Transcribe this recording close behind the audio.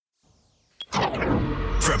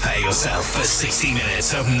Prepare yourself for 60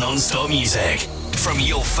 minutes of non-stop music from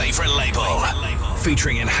your favorite label,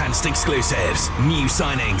 featuring enhanced exclusives, new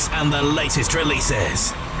signings, and the latest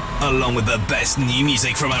releases, along with the best new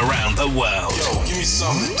music from around the world. Yo, give me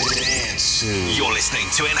something to dance to. You're listening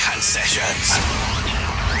to Enhanced Sessions.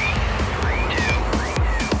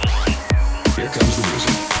 Here comes the music.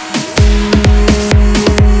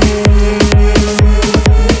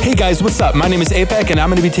 Hey guys, what's up? My name is Apek and I'm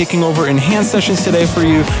going to be taking over Enhanced Sessions today for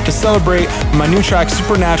you to celebrate my new track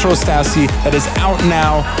Supernatural Stassi that is out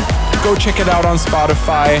now. Go check it out on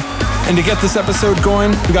Spotify. And to get this episode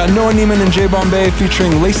going, we got Noah Neiman and J Bombay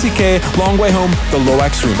featuring Lacey K, Long Way Home, the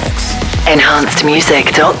Loax remix.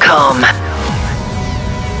 Enhancedmusic.com.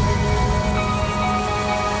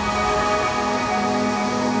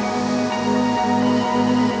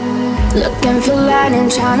 Looking for lightning,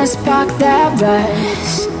 trying to spark that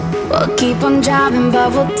rush. We'll keep on driving,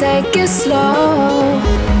 but we'll take it slow.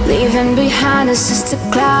 Leaving behind us just a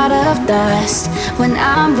cloud of dust. When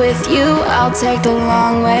I'm with you, I'll take the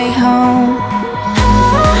long way home.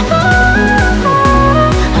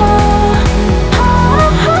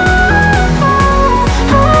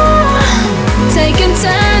 Taking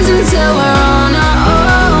turns until we're on our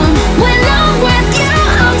own. When I'm with you,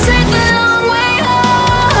 I'll take the long way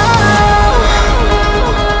home.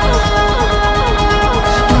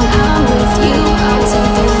 When I'm with you, I'll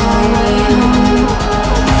take the long way home.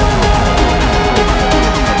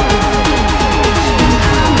 When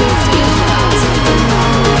I'm with you, I'll take the long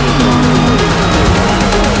way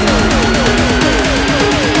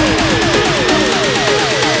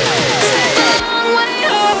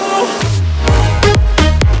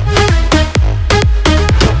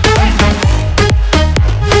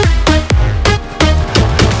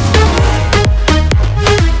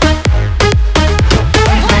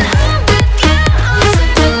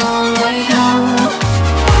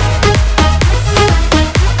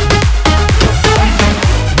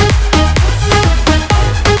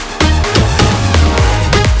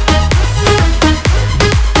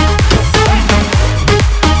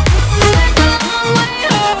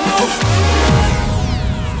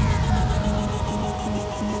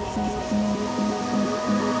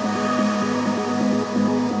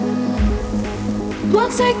We'll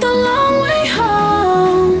take the long way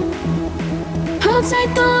home. We'll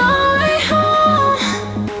take the long way home.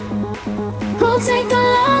 We'll take the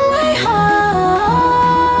long way home.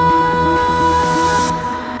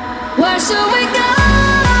 Where should we go?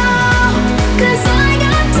 'Cause I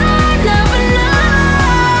got time, never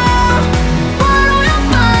know. What we'll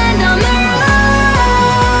find on the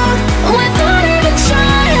road without even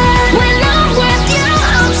trying. When I'm with you,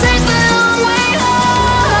 I'll take the long way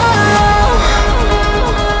home.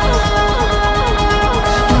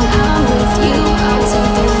 When I'm with you, I'll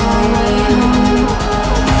take the long way home. When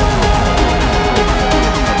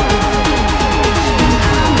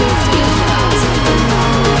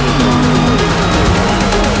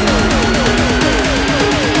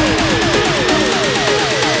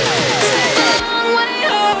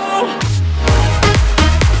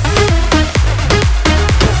with you, I'll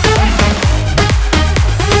take the long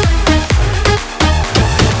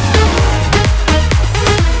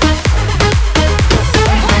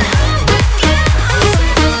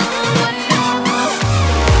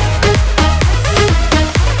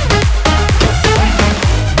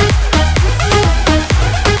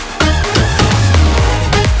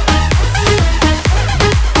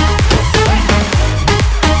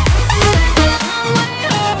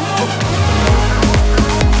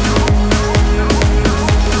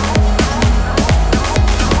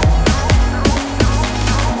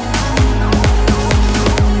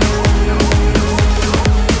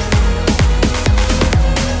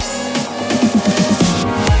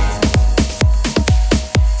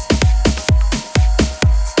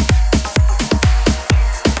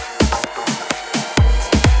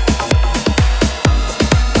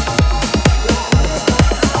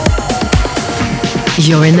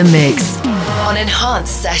You're in the mix on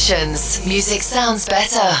Enhanced Sessions. Music sounds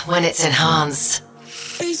better when it's enhanced.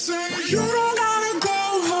 They say you don't gotta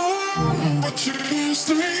go home, but you can't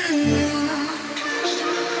stay.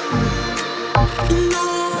 No,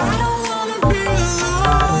 I don't wanna be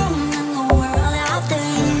alone in the world out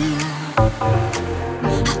there.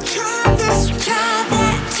 I tried this, tried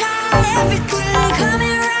that, tried everything,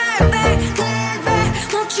 coming right back, right back.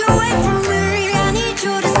 Won't you wait for me? I need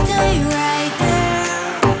you to stay right there.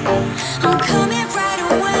 I'm coming right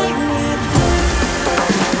away.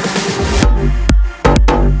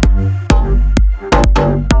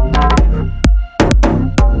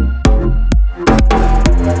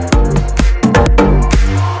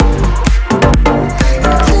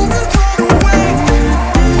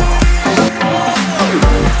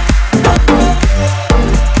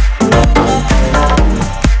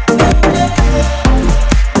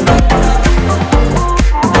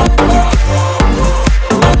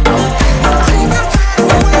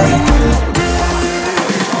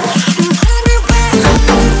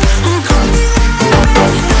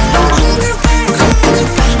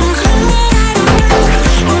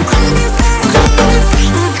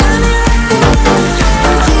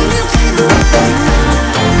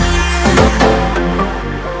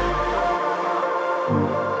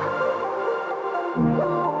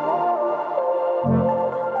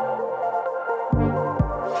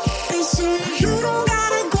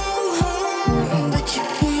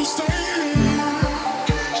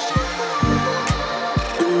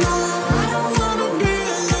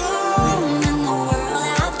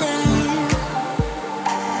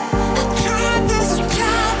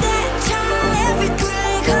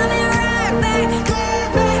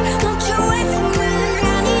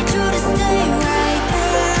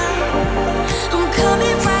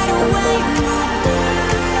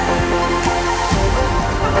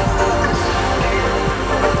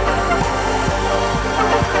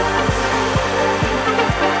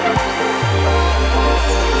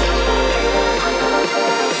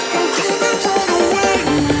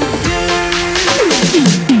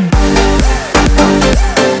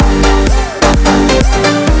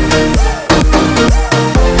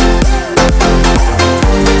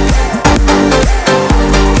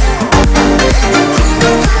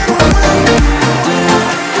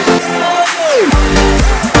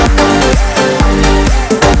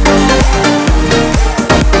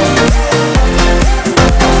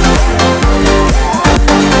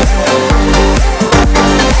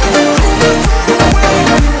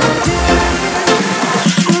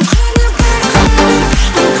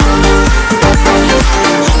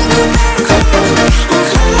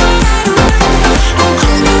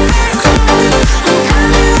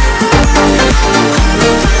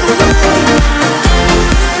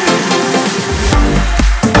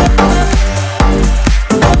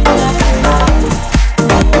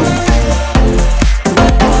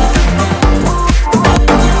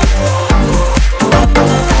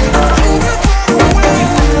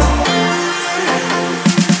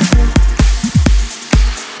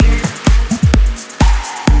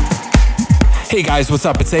 Hey guys, what's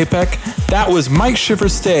up? It's APEC. That was Mike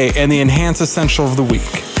Shivers Stay and the Enhanced Essential of the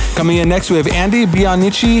Week. Coming in next, we have Andy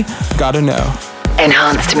Bianici, Gotta Know.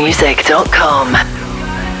 Enhancedmusic.com.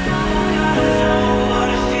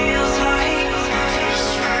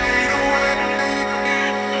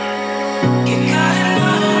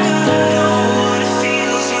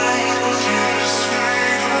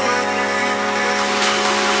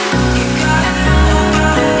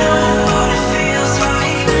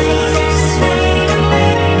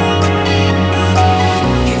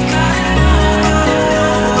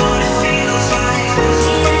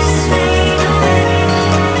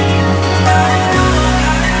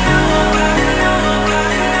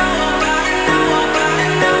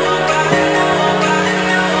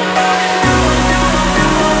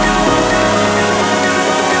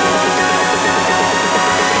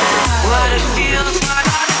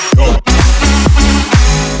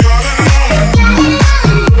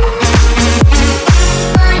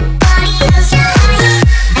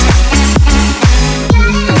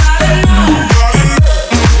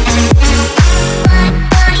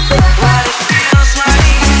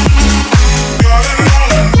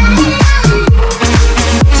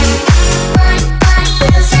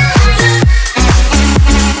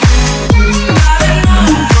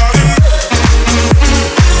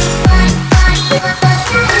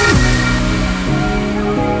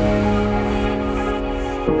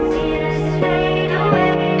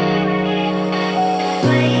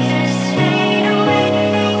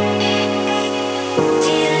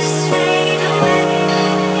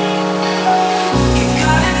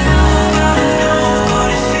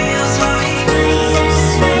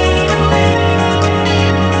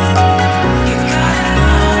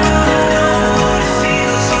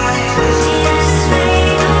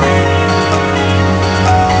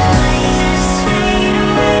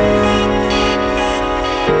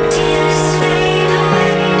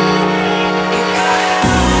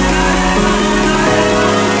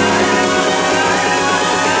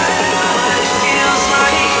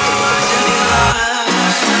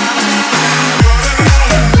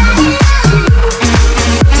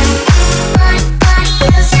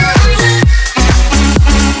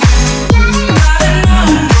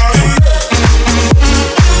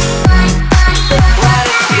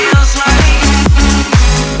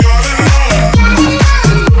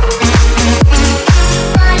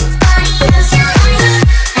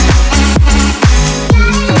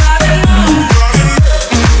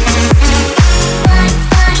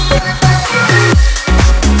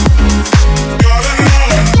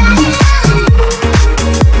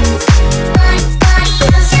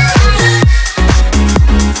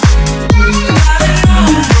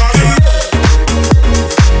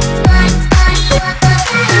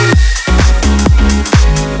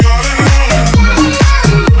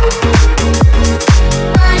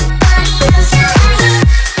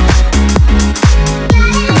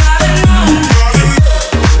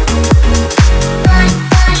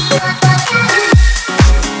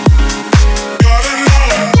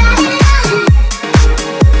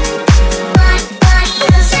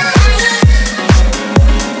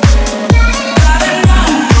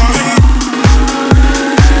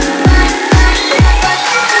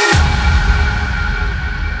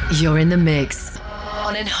 You're in the mix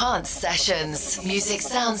on Enhanced Sessions. Music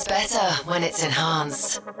sounds better when it's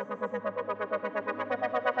enhanced.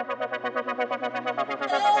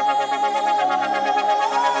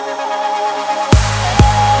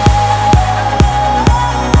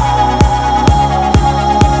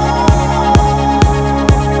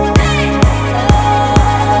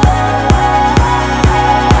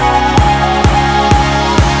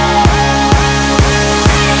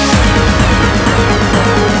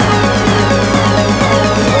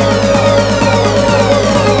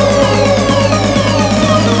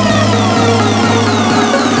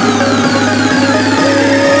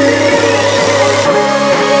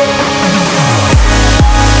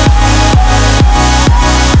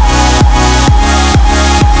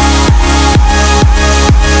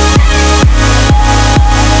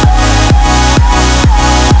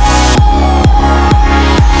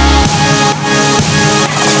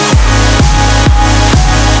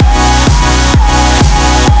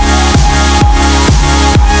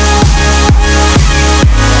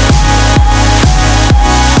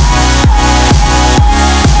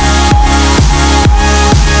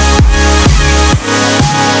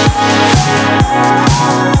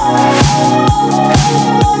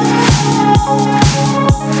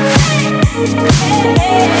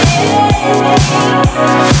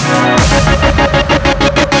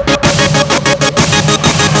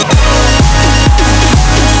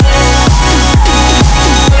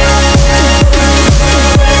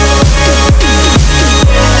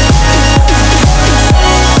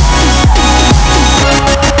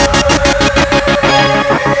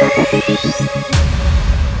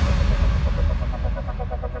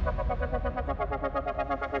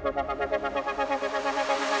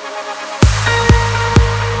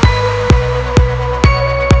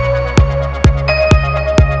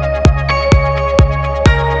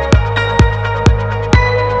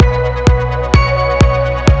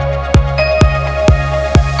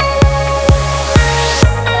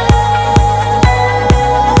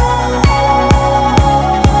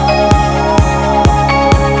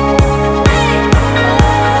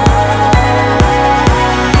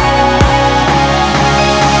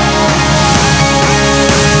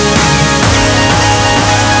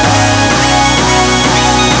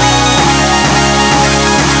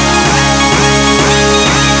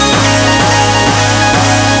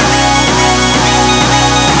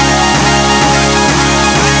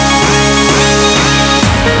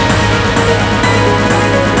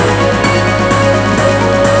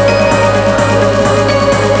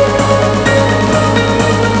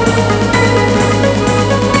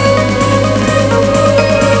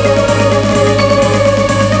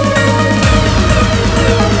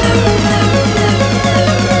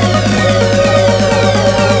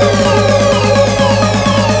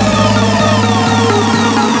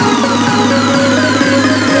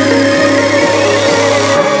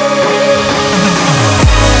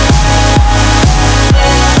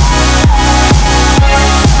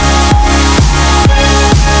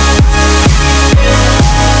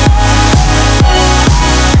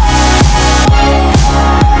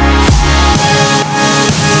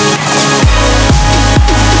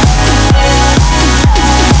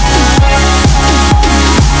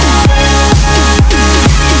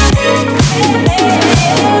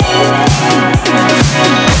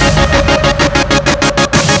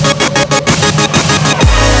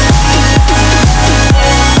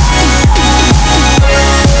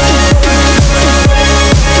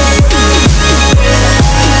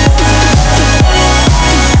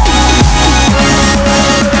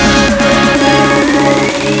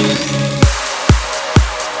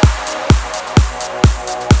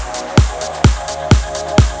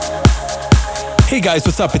 guys,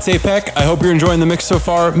 what's up? It's APEC. I hope you're enjoying the mix so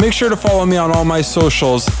far. Make sure to follow me on all my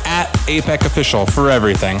socials at APEC Official for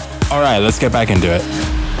everything. All right, let's get back into it.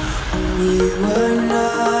 We were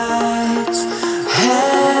not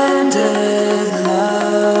handed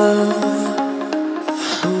love.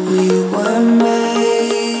 We were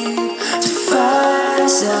made to find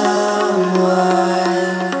someone.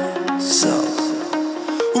 So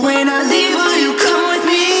when I leave, will you come with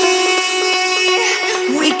me?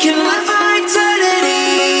 We can live for eternity.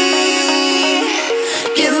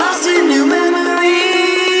 Get lost in new memories.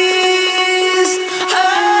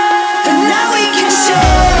 And now we can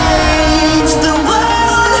change the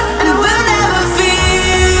world, and we'll never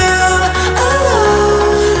feel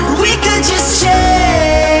alone. We could just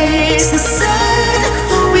chase the sun.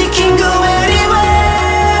 We can go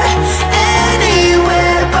anywhere,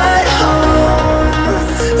 anywhere but home.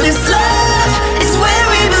 This love is where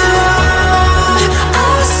we belong. I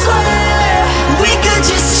swear we could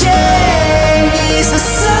just chase the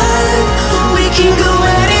sun. We can go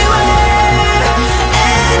anywhere,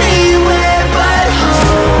 anywhere but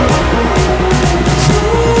home.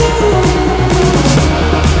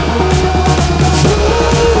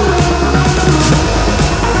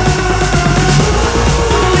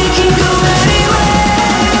 We can go anywhere,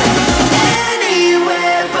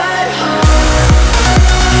 anywhere but home.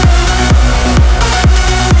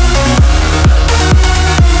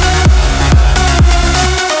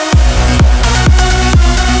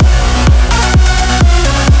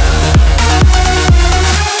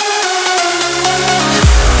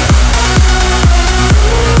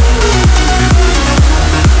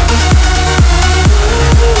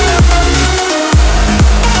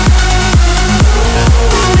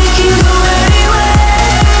 We can go anywhere,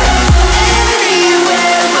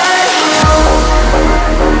 anywhere but home.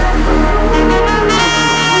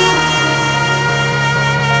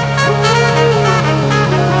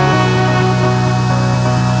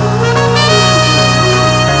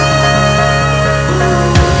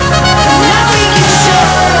 Now we can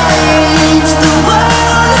change the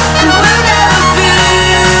world, and we'll never feel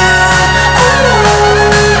alone.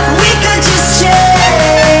 We could just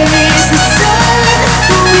chase the sun.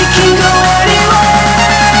 We can go anywhere,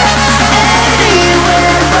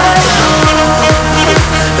 anywhere but home.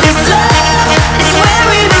 This love is where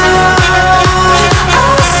we belong.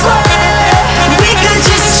 I swear we could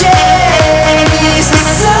just chase the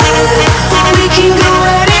sun. We can go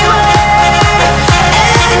anywhere,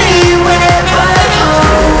 anywhere but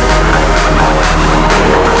home.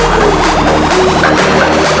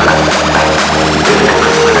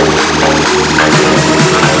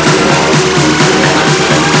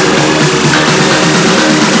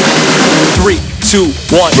 3, 2,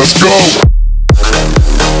 1. Let's go.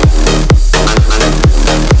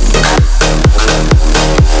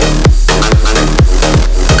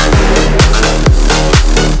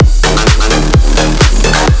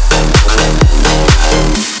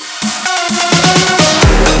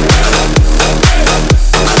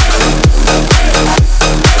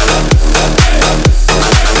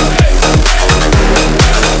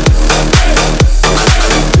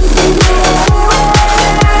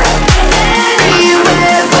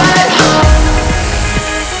 Anywhere but home.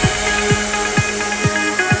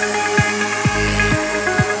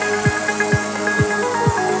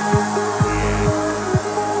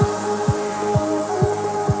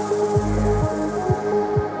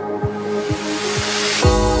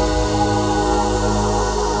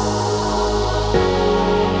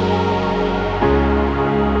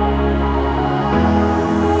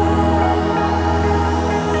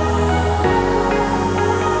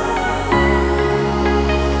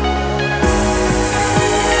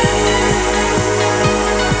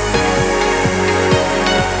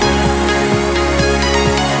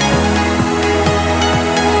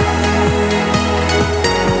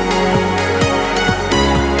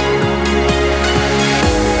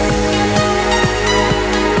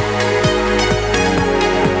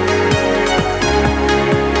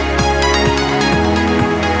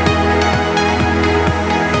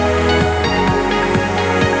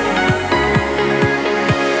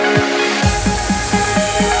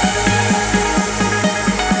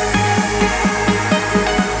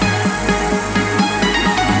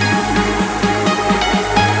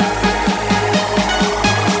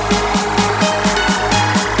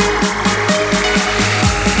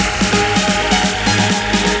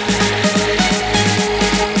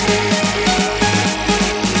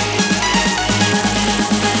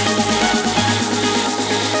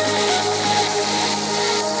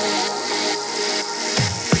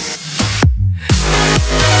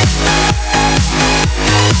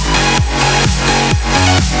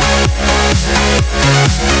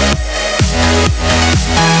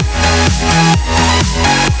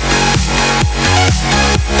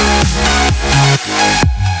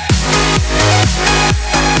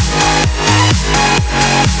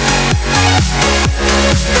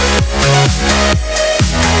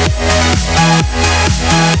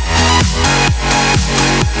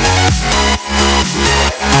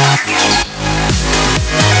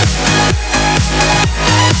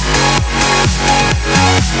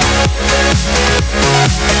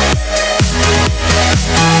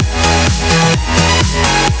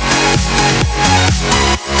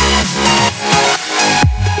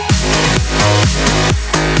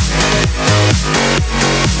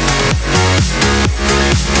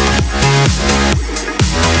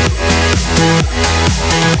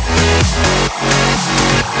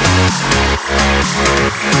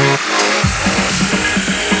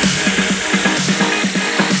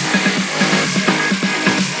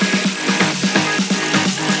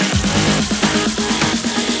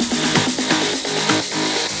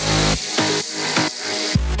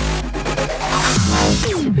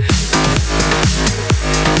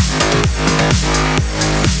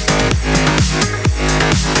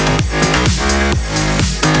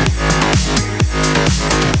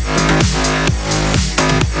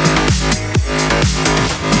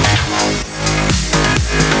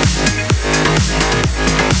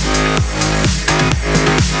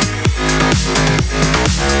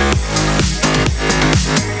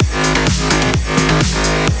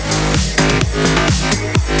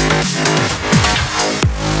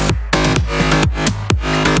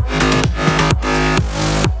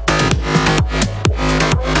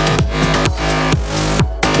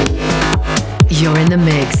 You're in the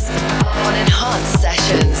mix on Enhanced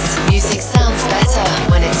Sessions. Music sounds better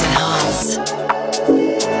when it's enhanced.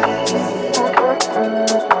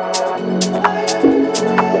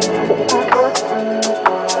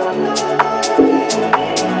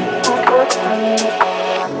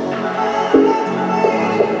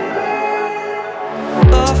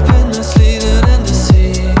 I've been misleaded and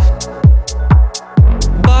deceived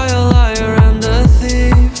by a liar and a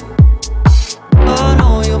thief. I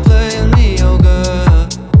know you're playing me, oh girl,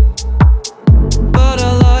 but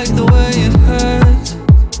I like the way it hurts.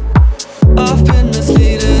 I've been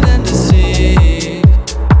misleaded and deceived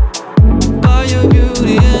by your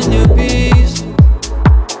beauty and your peace.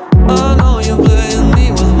 I know you're playing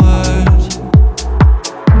me with words, oh,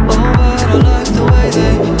 but I like the way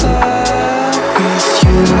they hurt. 'Cause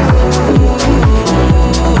you,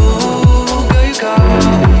 girl, you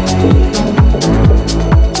got me,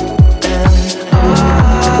 and I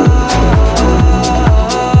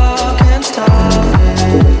can't stop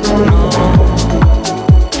it, no.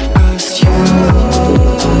 'Cause you,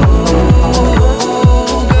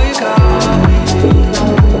 girl, you got me,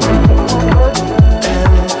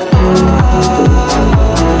 and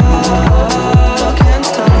I can't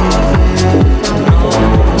stop it, no.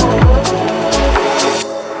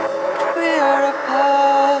 We are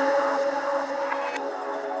apart.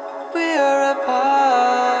 We are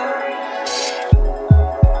apart.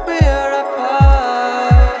 We are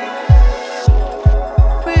apart.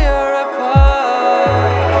 We are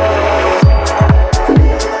apart.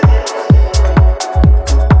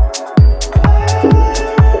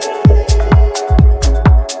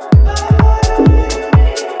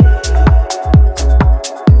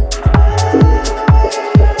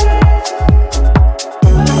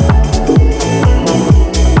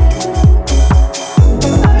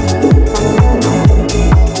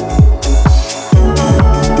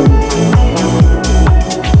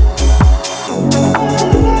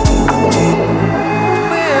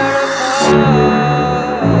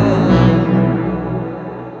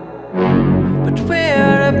 But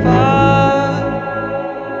we're apart.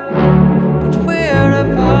 But we're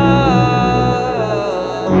apart.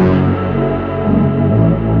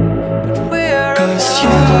 But we're 'cause you,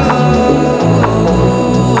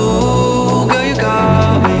 girl, you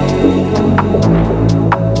got me,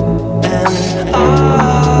 and I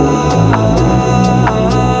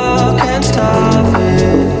can't stop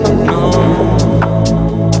it, no.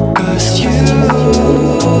 'Cause you,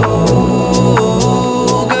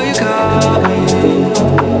 girl, you got me,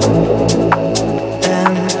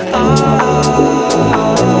 and I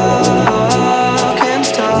can't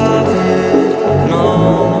stop it, no.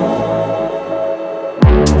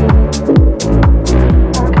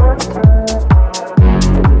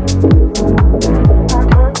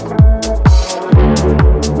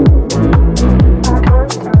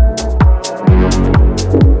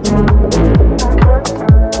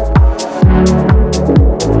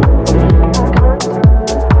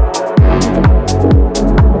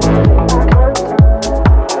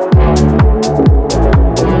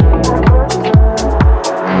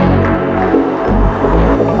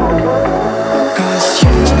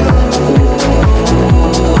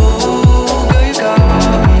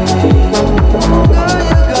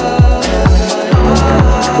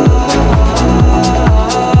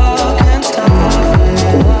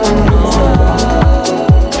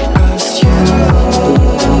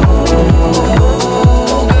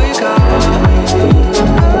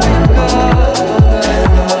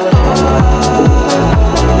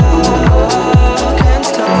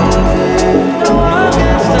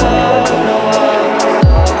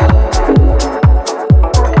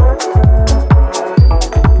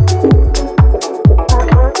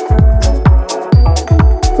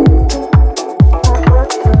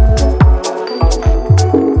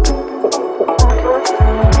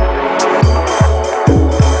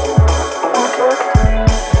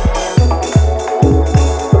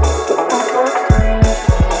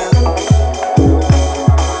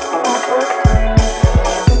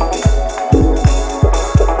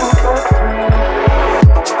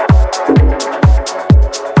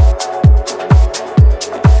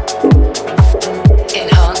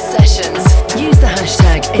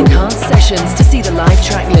 To see the live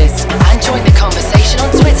track list and join the conversation on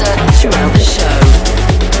Twitter throughout the show.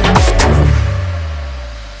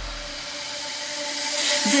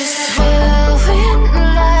 This whirlwind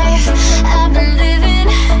life I've been living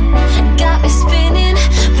got me spinning,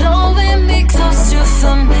 blowing me close to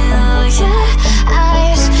familiar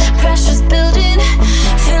eyes. Pressure's building,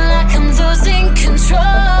 feel like I'm losing control.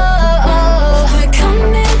 We're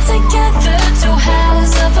coming together, two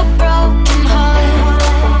halves of a broken heart.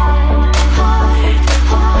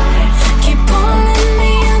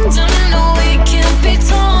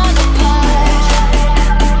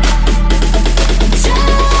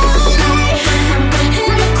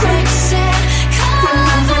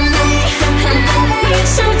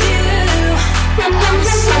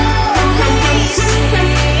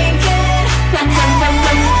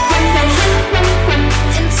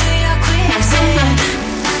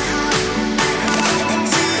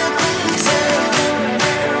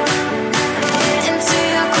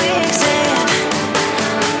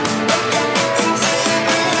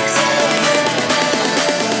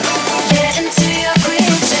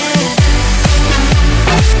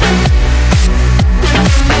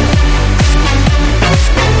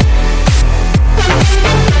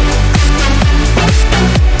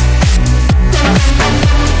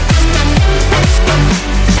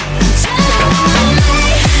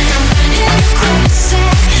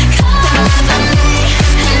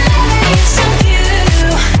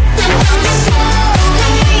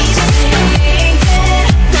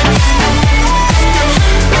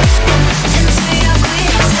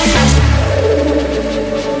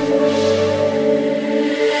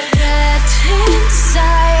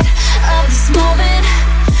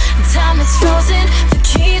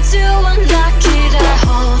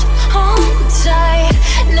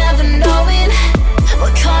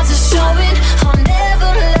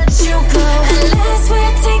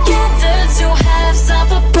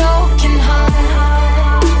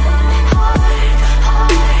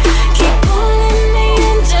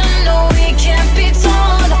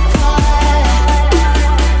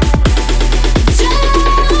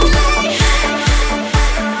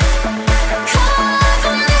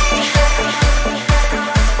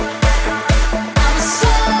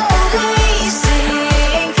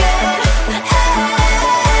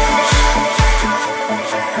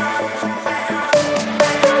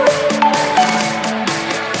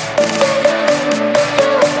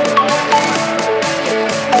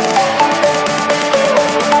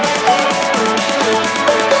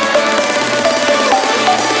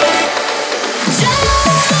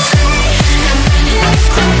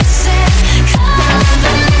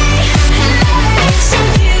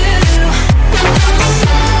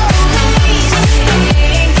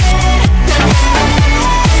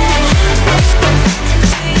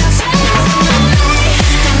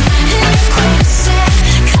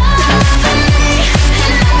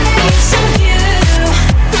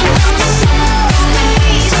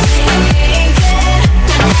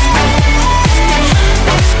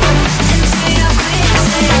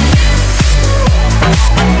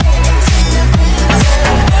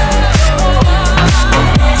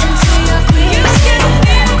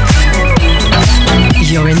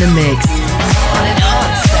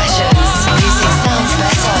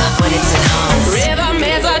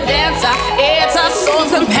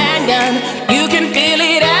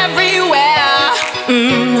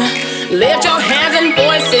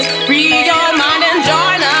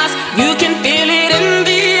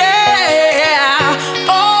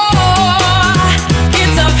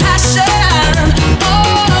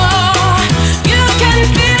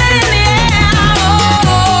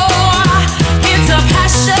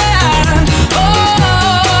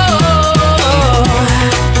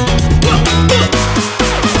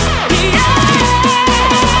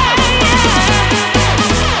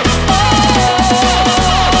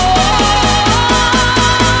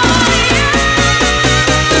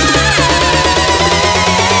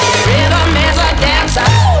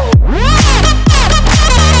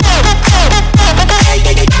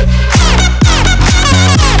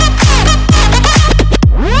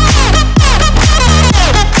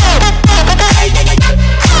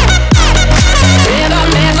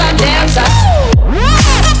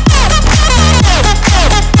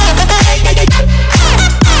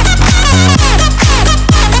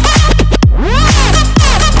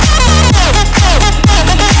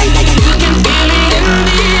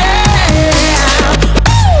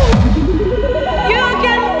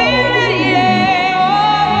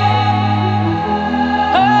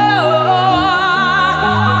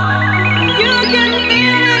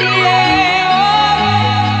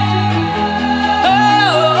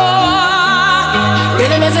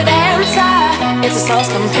 false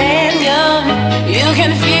companion. You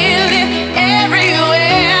can feel it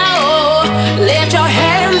everywhere. Oh, lift your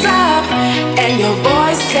hands up and your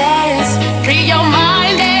voice says, free your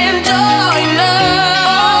mind and join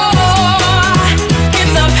love. Oh,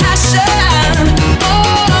 it's a passion.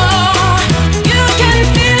 Oh, you can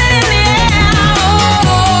feel it in the air.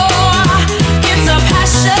 Oh, it's a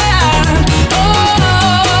passion.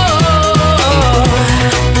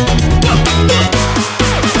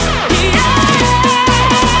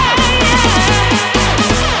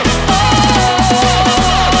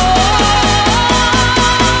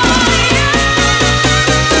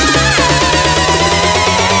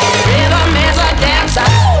 Rhythm is a dancer.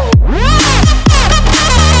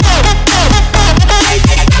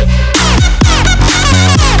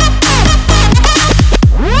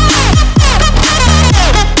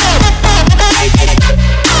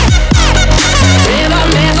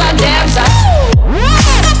 Rhythm is a dancer.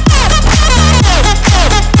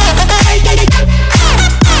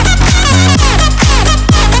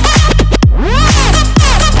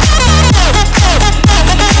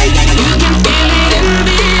 You can feel it in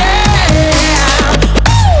the air.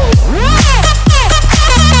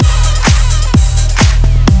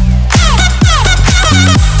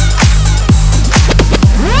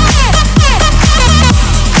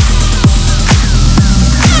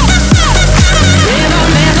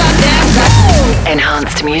 Rhythm is a dancer.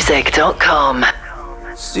 Enhancedmusic.com.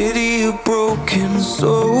 City of broken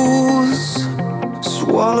souls,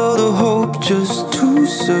 swallow the hope just to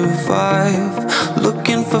survive.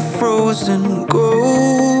 Looking for frozen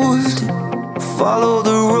gold, follow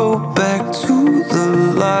the road back to the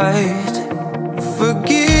light.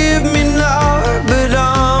 Forgive me now, but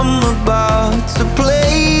I'm about to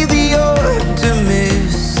play the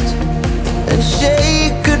optimist and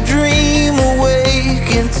shake a dream awake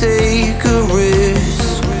and take a risk.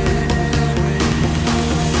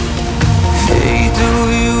 Hey, do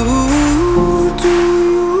you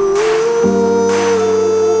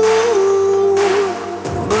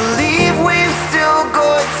believe we've still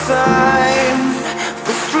got time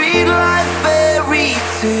for street life fairy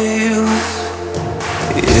tales?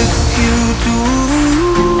 If you do,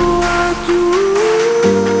 I do.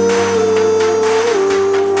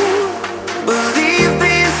 Believe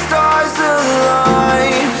these stars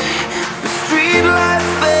align for street life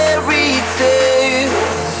fairy tales.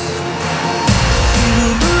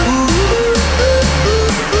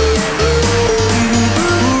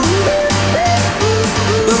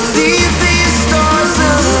 Believe these stars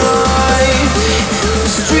align for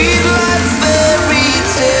street life fairy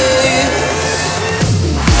tales.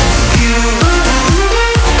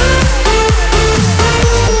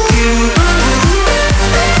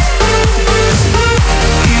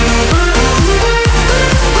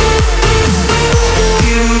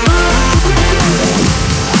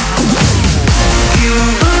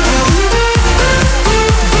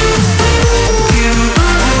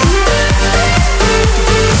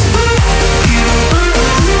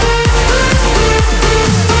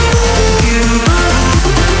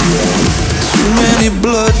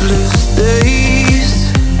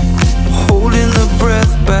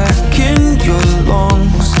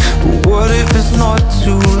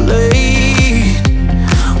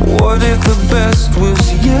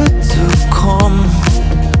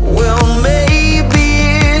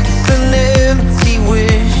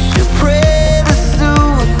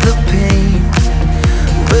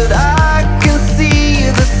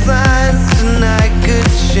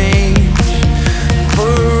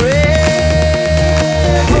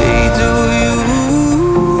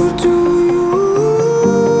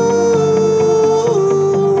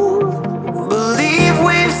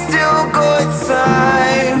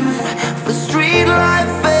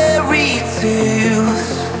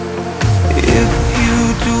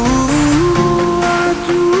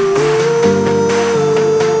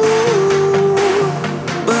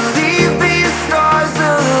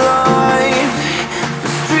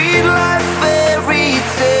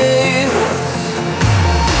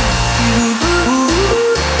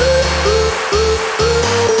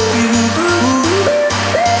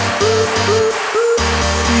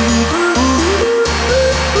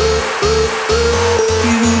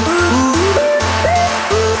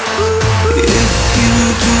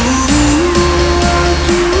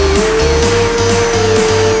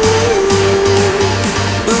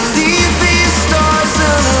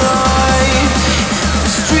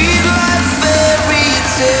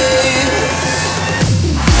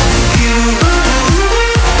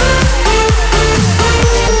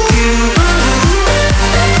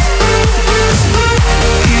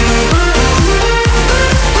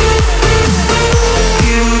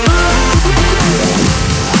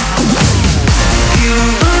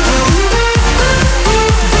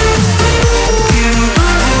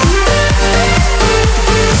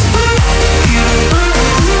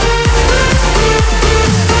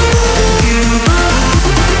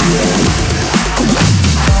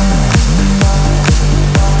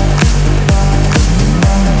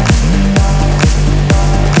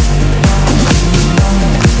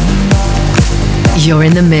 You're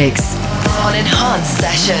in the mix on Enhanced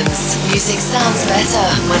Sessions. Music sounds better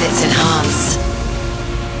when it's enhanced.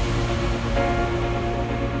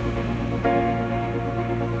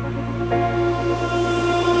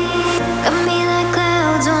 Got me like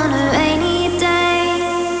clouds on a rainy day.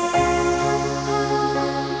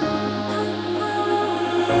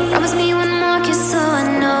 Promise me one more kiss so I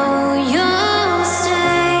know you'll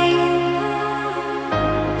stay.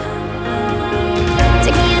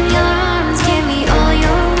 Take me in your arms, give me all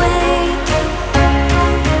your weight.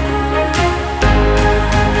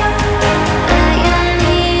 I am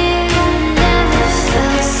here, never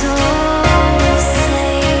felt so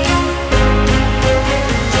safe.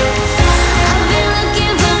 I've been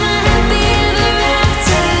looking for my happy ever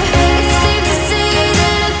after. It's safe to say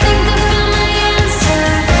that I think I found my answer.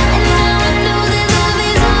 And now I know that love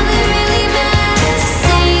is all that really matters.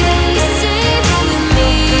 Stay safe with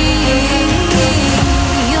me.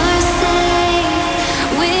 You're safe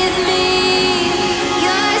with me.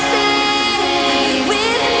 You're safe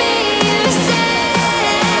with me. You're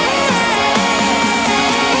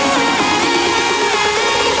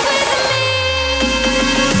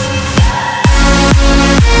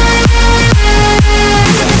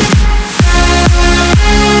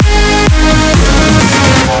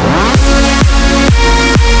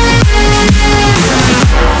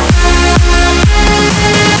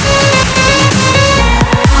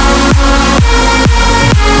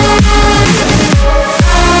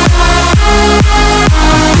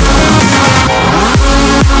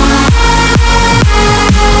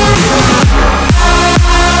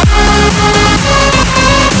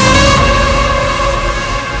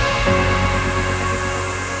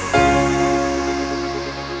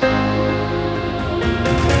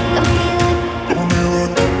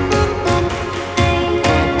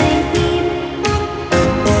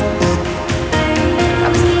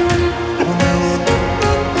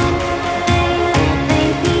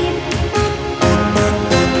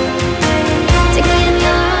take me in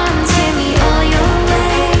your arms, give me all your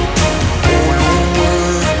weight.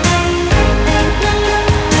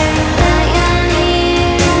 I am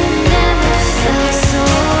here, never felt so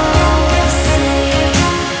safe.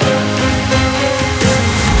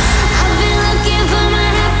 I've been looking for my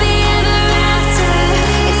happy ever after.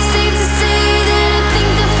 It's safe to say that I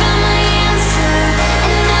think I found my answer.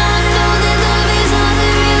 And now I know that love is all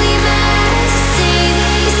that really matters. Stay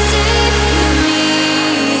safe with me.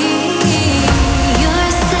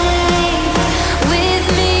 You're safe with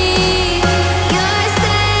me. You're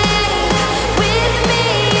safe with me.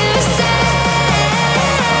 You're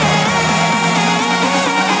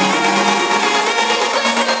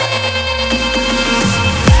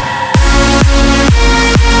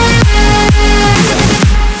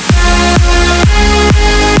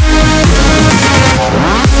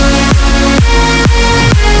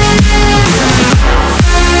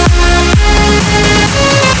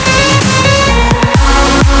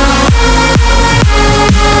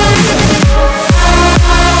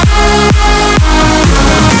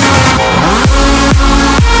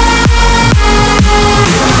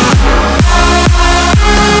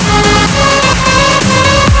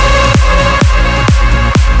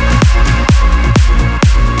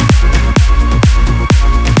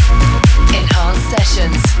Enhanced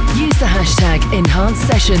Sessions. Use the hashtag Enhanced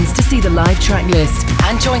Sessions to see the live track list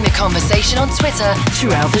and join the conversation on Twitter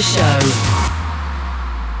throughout the show.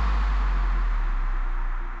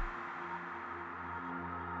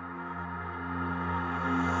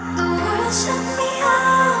 The world shut me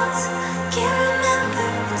out. Can't remember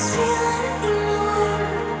what's real anymore.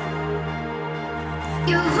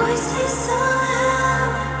 Your voice is so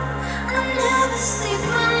loud. I never sleep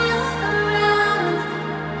when you're around.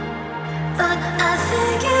 Thought I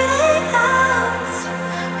figured it out,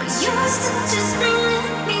 but you're still just bringing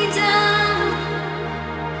me down.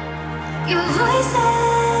 Your voices,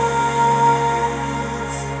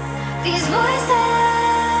 these voices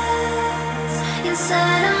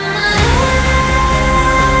inside of my head.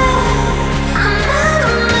 I'm out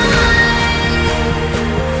of my mind.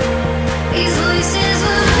 These voices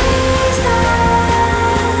will raise up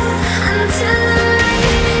until the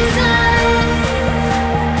reason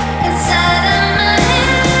inside of my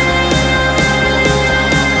head.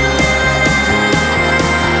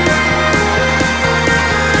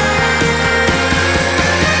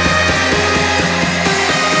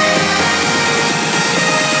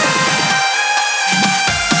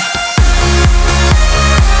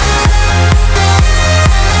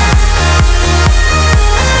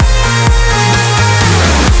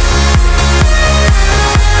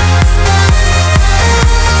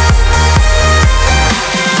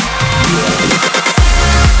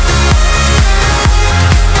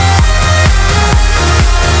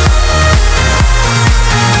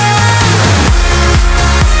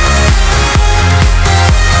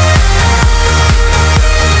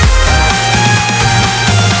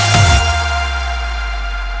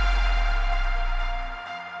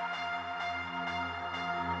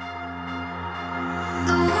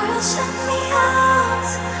 shut me out.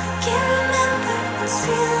 Can't remember what's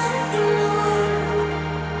real anymore.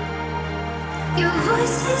 Your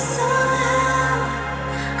voice is so loud.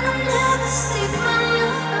 I'll never sleep when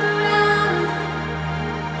you're around.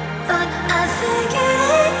 Thought I figured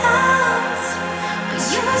it out, but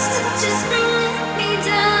you're still just bringing me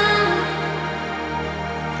down.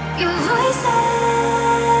 Your voices,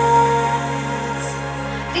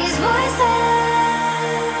 these voices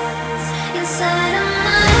inside of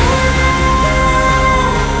my head.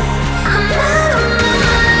 I'm out of my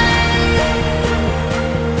mind.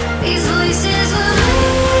 These voices will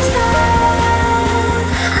raise up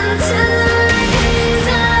until the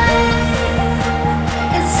reason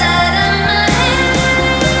inside of my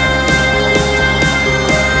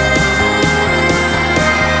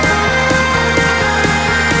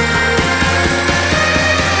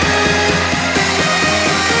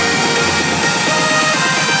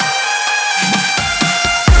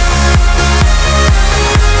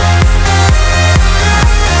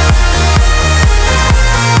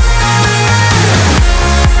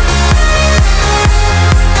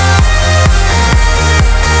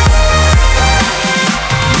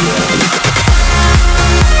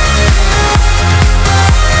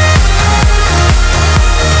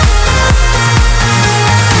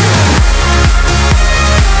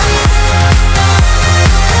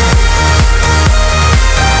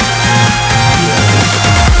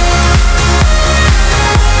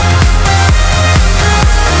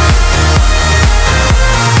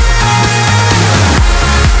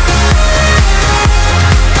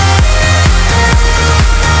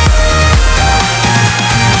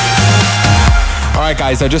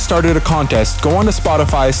Guys, I just started a contest. Go on to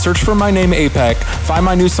Spotify, search for my name Apek, find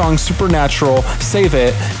my new song Supernatural, save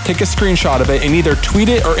it, take a screenshot of it, and either tweet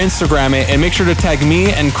it or Instagram it, and make sure to tag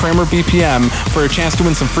me and Kramer BPM for a chance to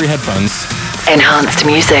win some free headphones.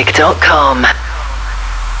 Enhancedmusic.com.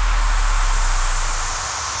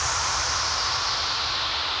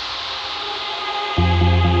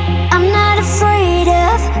 I'm not afraid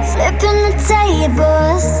of flipping the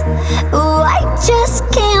tables. Oh, I just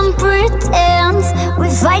can't pretend. We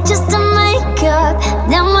fight just to make up.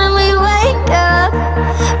 Then when we wake up,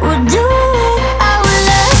 we'll do it all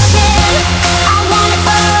again. I want it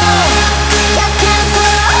all. You can't go.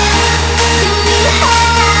 Give me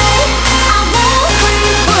high. I won't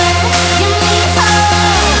regret. Give me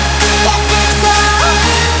all. Let this go.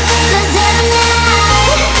 'Cause every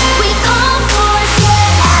night we can't forget.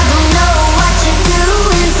 I don't know what you're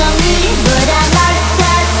doing to me, but I like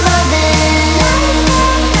that loving.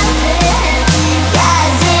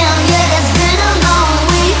 Goddamn, yeah, it's been a long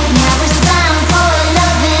week. Now it's time for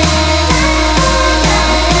loving.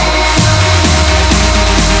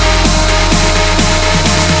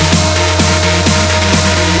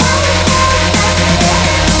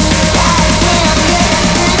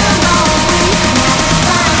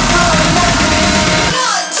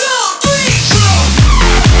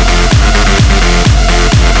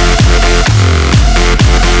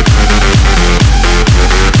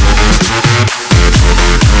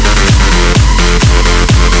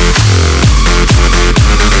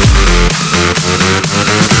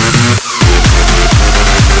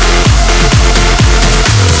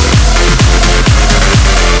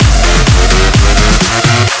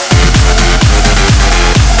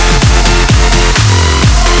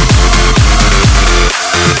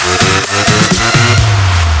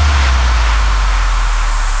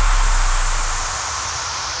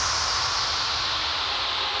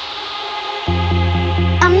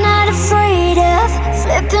 I'm not afraid of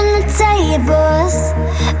flipping the tables.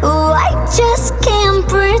 Oh, I just can't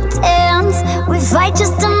pretend. We fight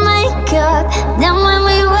just to make up. Then when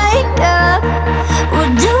we wake up,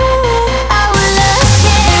 we'll do it all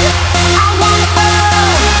again. I want it all.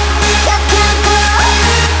 You can't go.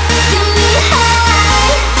 Give me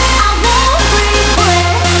high. I won't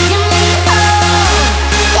regret. Give me all.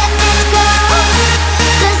 Let this go.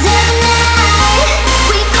 'Cause every night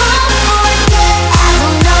we can't forget. I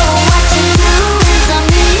don't know what you're doing to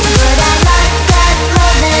me, but I like that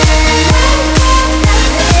loving.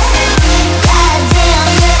 Goddamn,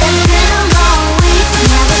 yeah, it's been a long week.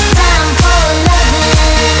 Now it's time for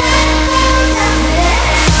loving.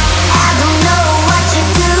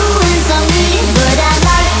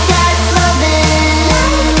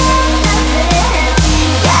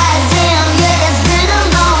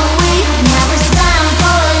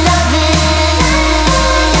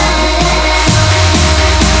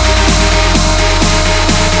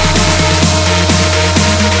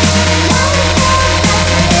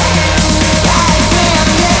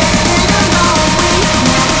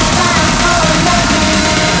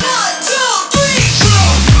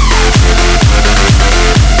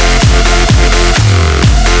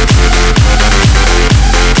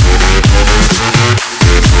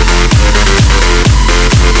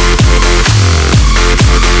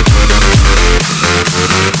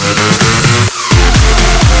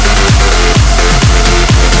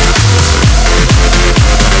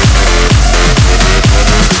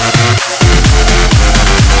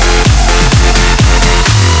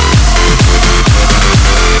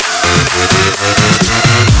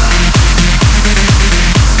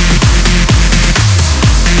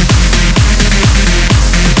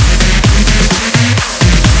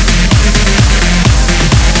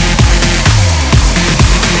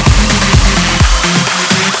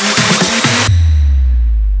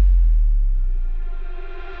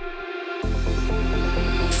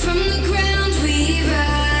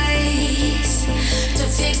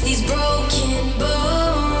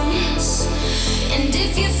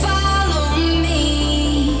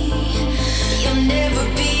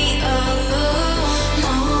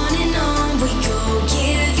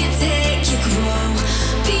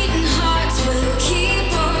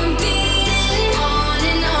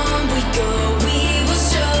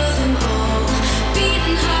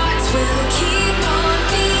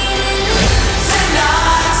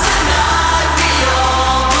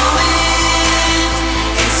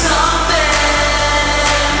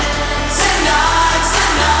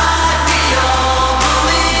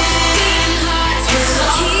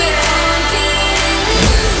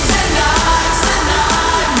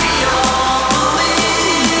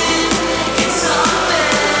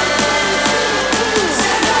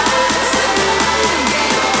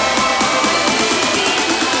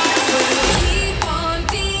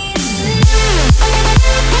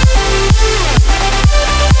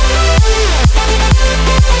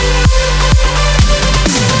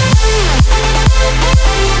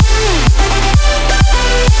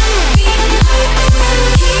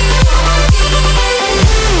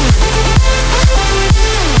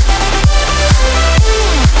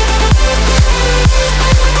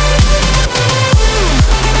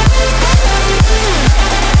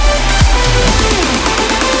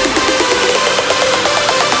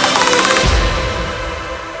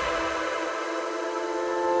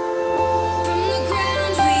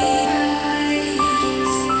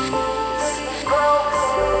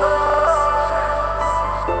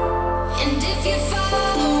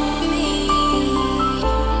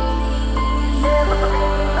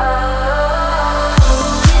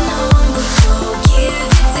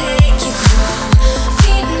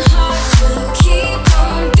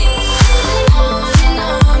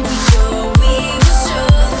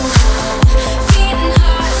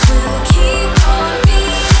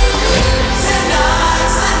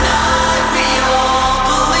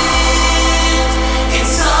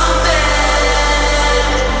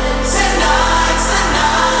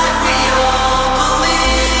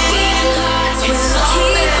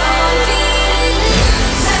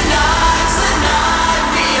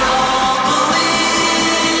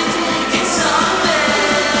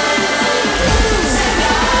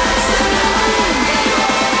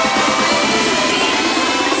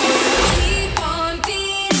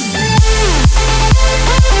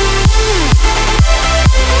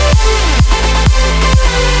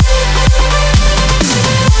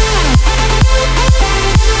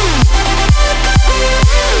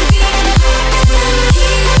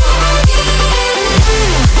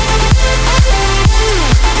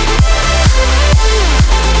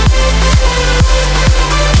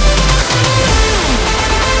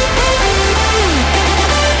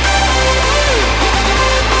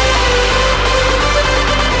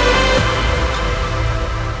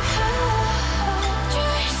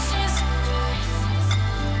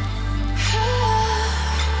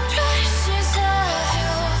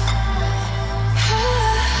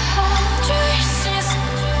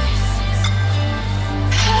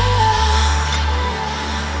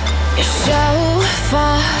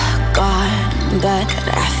 but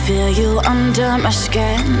I feel you under my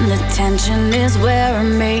skin. The tension is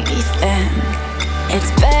wearing me thin.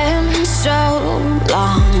 It's been so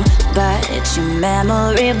long, but your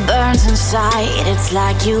memory burns inside. It's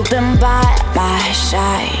like you've been by my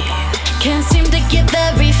side. Can't seem to get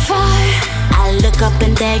very far. I look up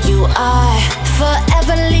and there you are,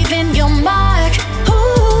 forever leaving your mark.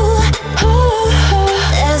 Ooh, ooh, ooh.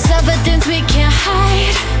 There's evidence we can't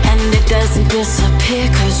hide, and it doesn't disappear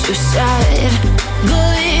 'cause you said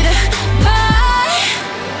goodbye.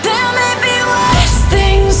 There may be worse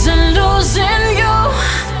things than losing you,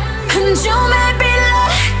 and you may be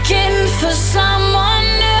looking for someone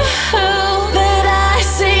new, but I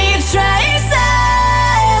see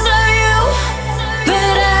traces of you.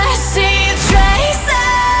 But I see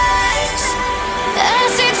traces. I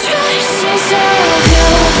see traces of you.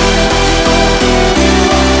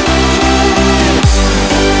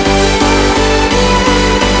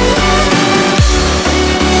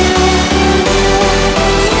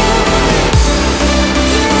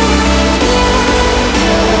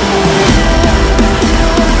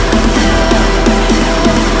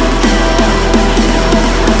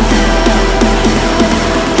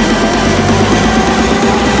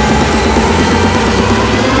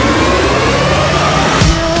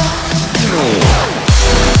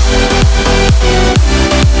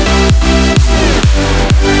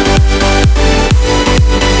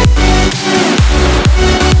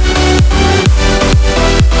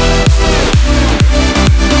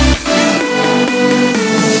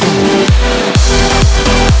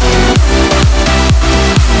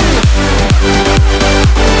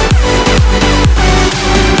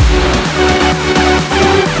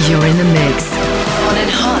 You're in the mix on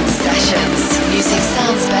Enhanced Sessions. Music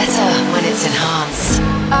sounds better when it's enhanced.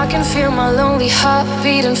 I can feel my lonely heart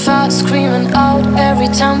beating fast, screaming out every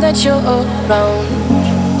time that you're around.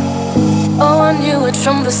 Oh, I knew it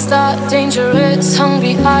from the start. Dangerous,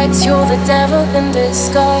 hungry eyes, you're the devil in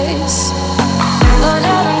disguise. But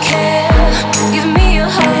I don't care, give me a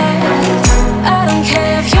heart. I don't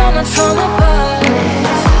care if you're not from above.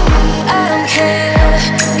 I don't care,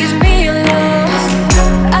 give me your love.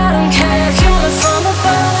 I don't care if you're not from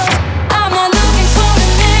above. I'm not looking for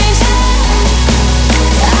an angel,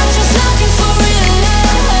 I'm just looking for real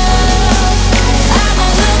love. I'm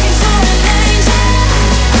not looking for an angel,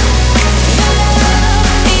 your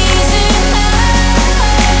love is enough.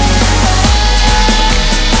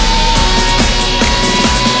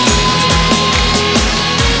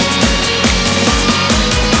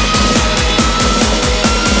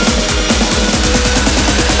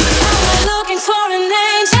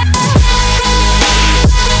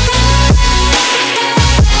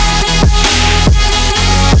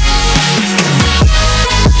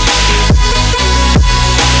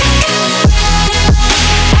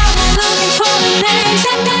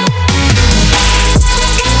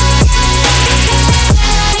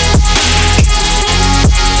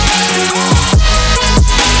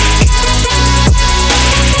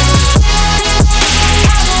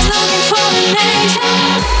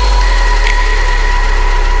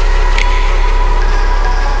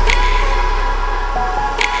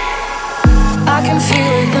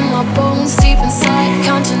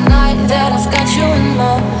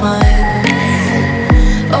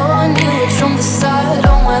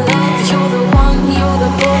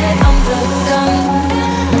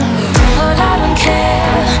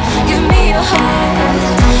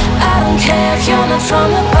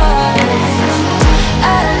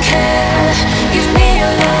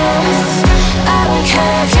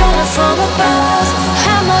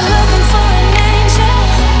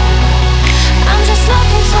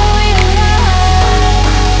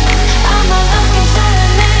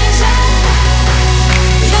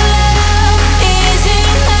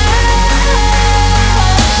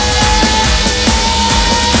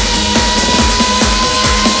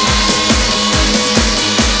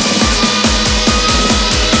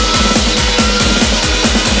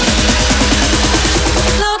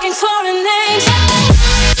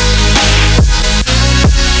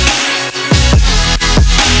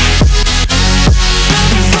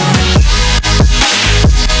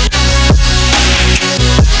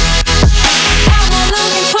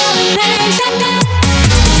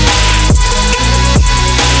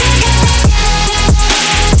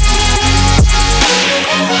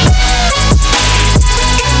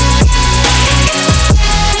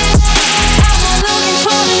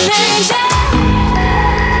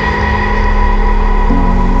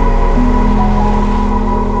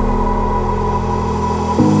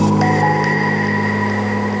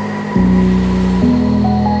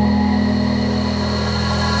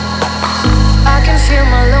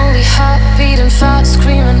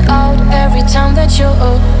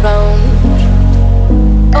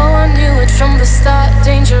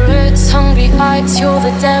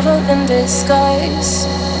 skies.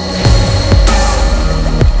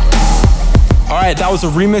 Alright, that was a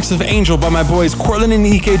remix of Angel by my boys Cortland and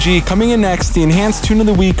EKG. Coming in next, the enhanced tune of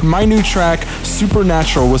the week, my new track,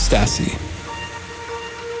 Supernatural with Stassi.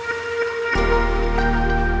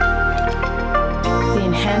 The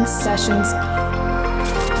enhanced sessions.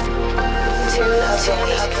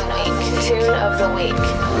 Tune of the week.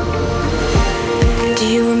 Do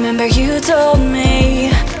you remember you told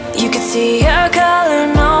me you could see a color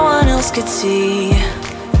no one else could see?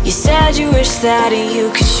 You said you wish that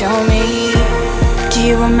you could show me. Do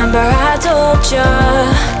you remember I told you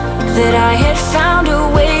that I had found a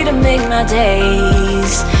way to make my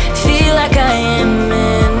days feel like I am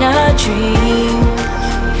in a dream?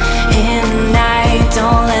 And I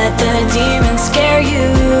don't let the demons scare you,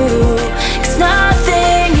 'cause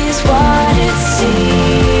nothing is what it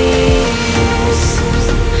seems.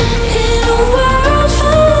 In a world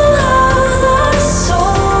full of lost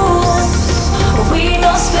souls, we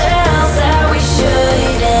know spells that we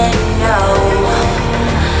shouldn't know.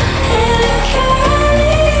 And I can't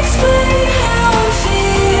explain how I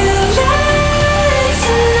feel like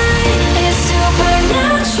tonight. It's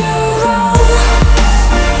supernatural.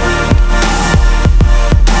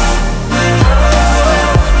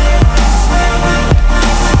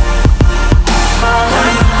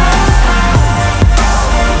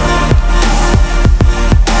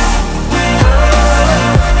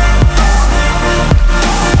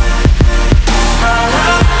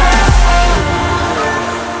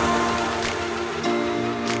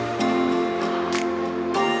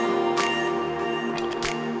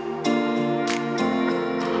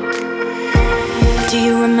 Do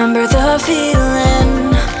you remember the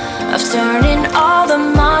feeling of turning all the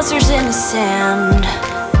monsters into sand?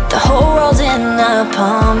 The whole world in the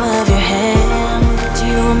palm of your hand. Do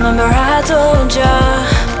you remember I told ya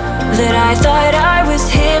that I thought I was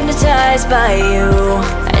hypnotized by you?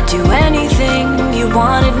 I'd do anything you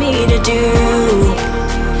wanted me to do.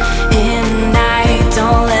 And I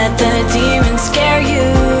don't let the demons scare you,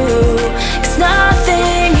 'cause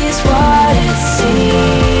nothing is what it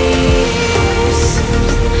seems.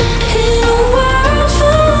 In a world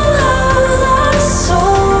full of lost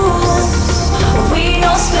souls, we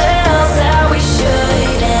know spells that we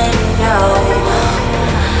shouldn't know.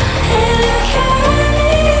 And I can't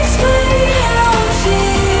explain how I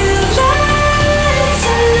feel like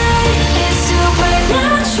tonight. It's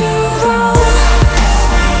supernatural.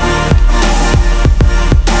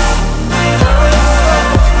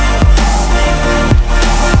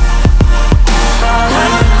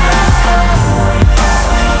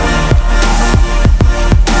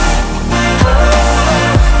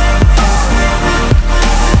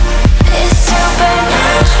 It's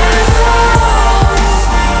supernatural.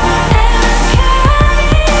 And I can't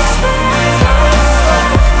explain.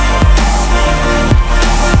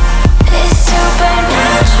 It's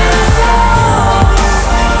supernatural.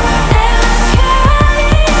 And I can't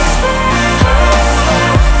explain.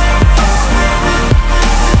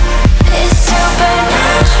 It's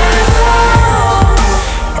supernatural.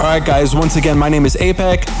 Alright guys, once again, my name is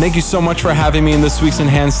Apec. Thank you so much for having me in this week's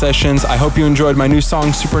Enhanced Sessions. I hope you enjoyed my new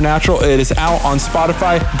song, Supernatural. It is out on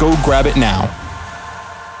Spotify. Go grab it now.